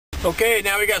Okay,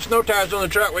 now we got snow tires on the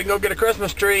truck. We can go get a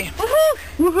Christmas tree. Woohoo!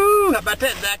 Woohoo! How about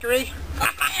that, Zachary?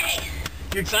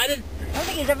 You excited? I don't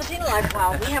think he's ever seen a live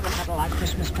well. We haven't had a live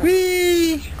Christmas tree.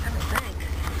 Whee! I don't think.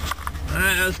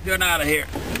 Alright, let's get out of here.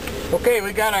 Okay,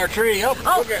 we got our tree. Oh,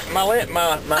 look at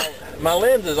my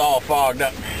lens is all fogged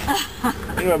up.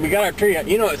 Anyway, we got our tree.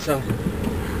 You know, it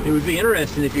would be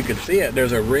interesting if you could see it.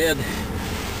 There's a red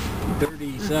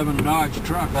 37 Dodge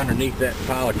truck underneath that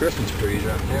pile of Christmas trees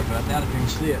right there, but I doubt if you can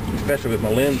see it, especially with my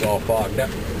lens all fogged up.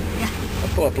 Yeah. I'll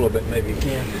pull up a little bit, maybe you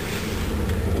can.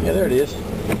 Yeah, there it is.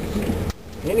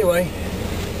 Anyway,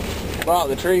 bought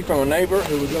the tree from a neighbor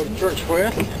who we go to church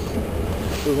with,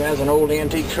 who has an old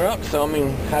antique truck, so I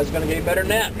mean, how's it going to get better than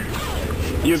that?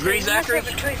 You agree, Zachary? He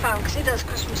must have a tree farm because he does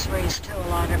Christmas trees too a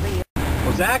lot every year.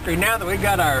 Well, Zachary, now that we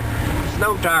got our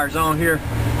snow tires on here,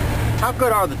 how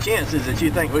good are the chances that you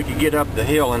think we could get up the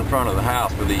hill in front of the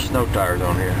house with these snow tires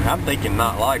on here? I'm thinking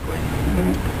not likely,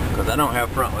 because I don't have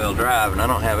front wheel drive and I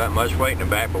don't have that much weight in the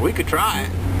back, but we could try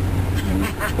it.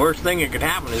 Worst thing that could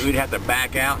happen is we'd have to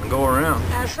back out and go around.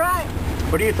 That's right.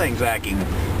 What do you think, Zachy?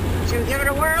 Should we give it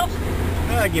a whirl?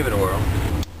 I'll give it a whirl.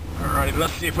 Alrighty,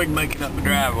 let's see if we can make it up the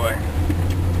driveway.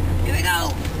 Here we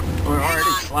go. We're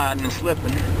already sliding and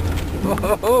slipping.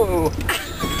 Whoa!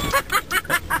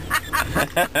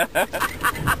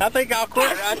 I think I'll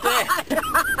quit right there.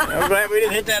 I'm glad we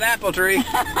didn't hit that apple tree.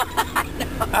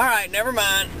 Alright, never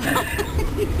mind.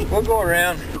 We'll go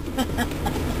around.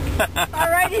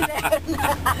 Alrighty then.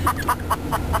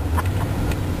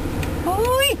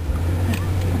 Hooey!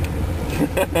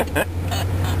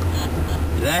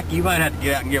 Zach, you might have to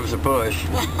get out and give us a push.